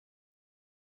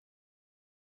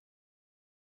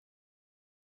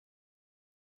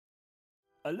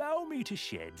Allow me to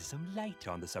shed some light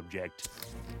on the subject.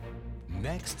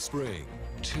 Next spring,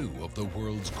 two of the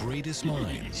world's greatest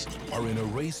minds are in a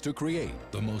race to create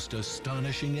the most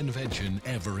astonishing invention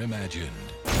ever imagined.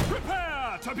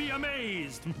 Prepare to be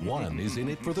amazed! One is in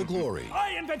it for the glory.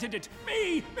 I invented it!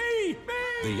 Me!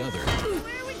 The other,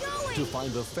 Where are we going? to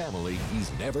find the family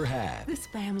he's never had. This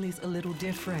family's a little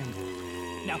different.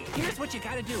 Now, here's what you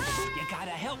gotta do. You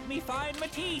gotta help me find my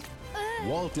teeth.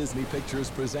 Walt Disney Pictures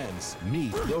presents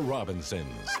Meet the Robinsons.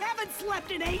 I haven't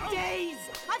slept in 8 days.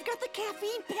 I've got the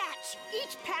caffeine patch.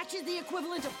 Each patch is the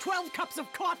equivalent of 12 cups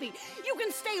of coffee. You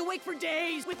can stay awake for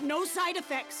days with no side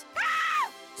effects. Ah!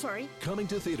 Sorry. Coming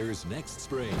to theaters next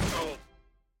spring.